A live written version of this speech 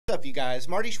up, you guys?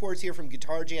 Marty Schwartz here from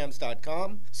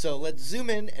GuitarJams.com. So let's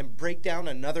zoom in and break down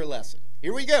another lesson.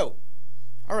 Here we go.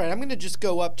 All right, I'm going to just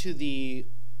go up to the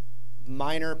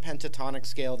Minor Pentatonic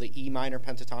Scale, the E Minor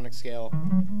Pentatonic Scale.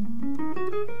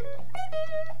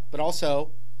 But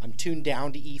also, I'm tuned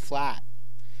down to E flat.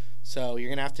 So you're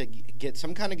going to have to get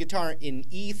some kind of guitar in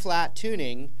E flat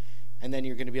tuning, and then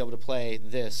you're going to be able to play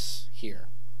this here.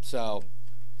 So,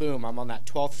 boom, I'm on that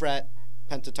 12th fret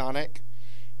pentatonic.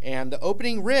 And the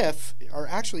opening riff are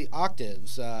actually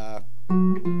octaves. That's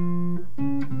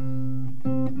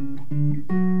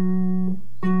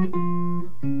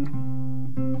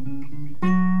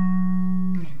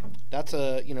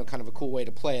a, kind of a cool way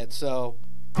to play it. So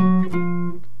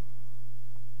you're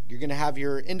going to have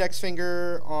your index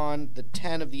finger on the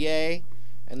 10 of the A,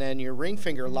 and then your ring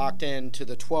finger locked in to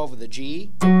the 12 of the G.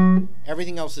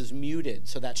 Everything else is muted,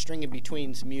 so that string in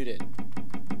between is muted.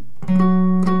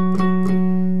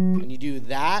 And you do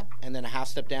that, and then a half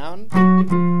step down.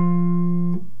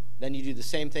 Then you do the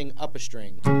same thing up a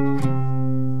string.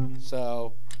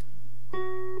 So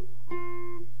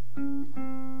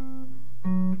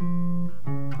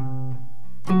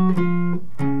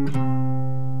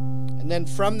and then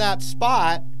from that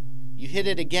spot, you hit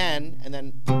it again, and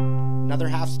then another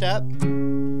half step,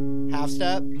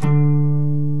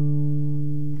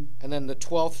 and then the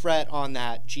 12th fret on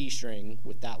that G string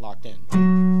with that locked in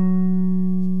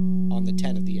on the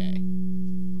 10 of the A.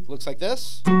 Looks like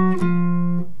this.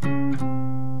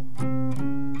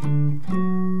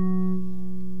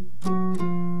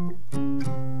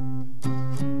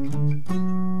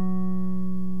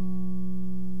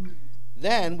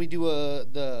 Then we do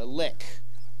the lick.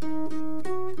 And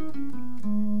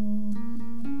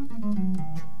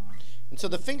so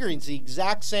the fingering's the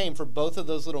exact same for both of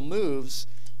those little moves,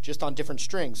 just on different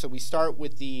strings. So we start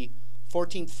with the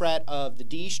 14th fret of the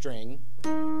D string,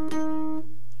 then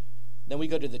we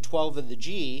go to the 12 of the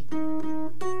G,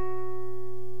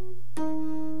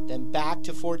 then back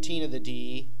to 14 of the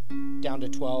D, down to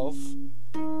 12,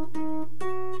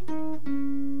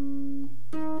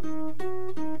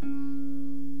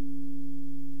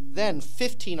 then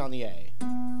 15 on the A,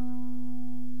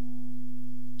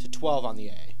 to 12 on the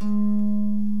A.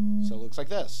 So it looks like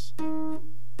this.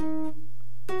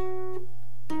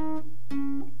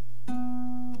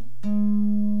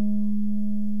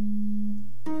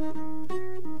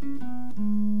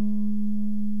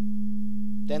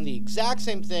 Then the exact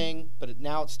same thing, but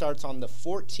now it starts on the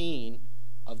 14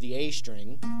 of the A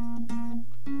string.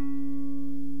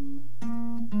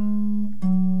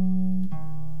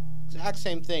 Exact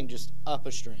same thing, just up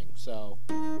a string. So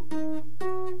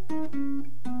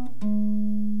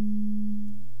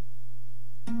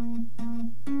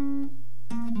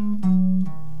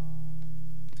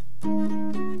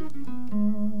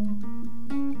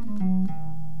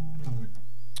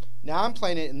now I'm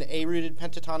playing it in the A-rooted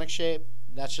pentatonic shape.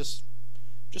 That's just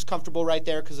comfortable right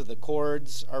there because of the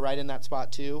chords are right in that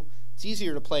spot too. It's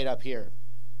easier to play it up here.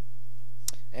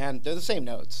 And they're the same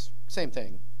notes, same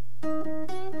thing.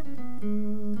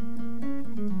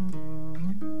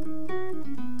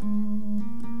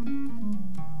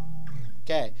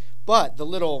 Okay, but the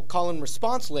little call and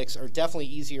response licks are definitely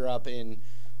easier up in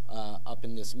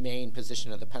this main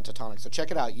position of the pentatonic. So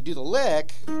check it out. You do the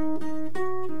lick.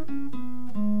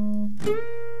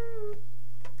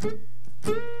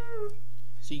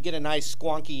 So you get a nice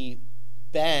squonky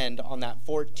bend on that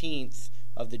 14th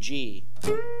of the G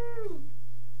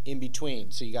in between.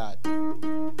 So you got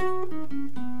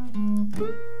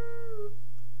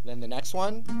then the next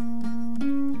one,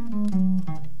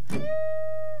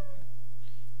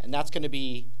 and that's going to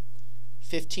be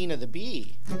 15 of the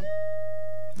B.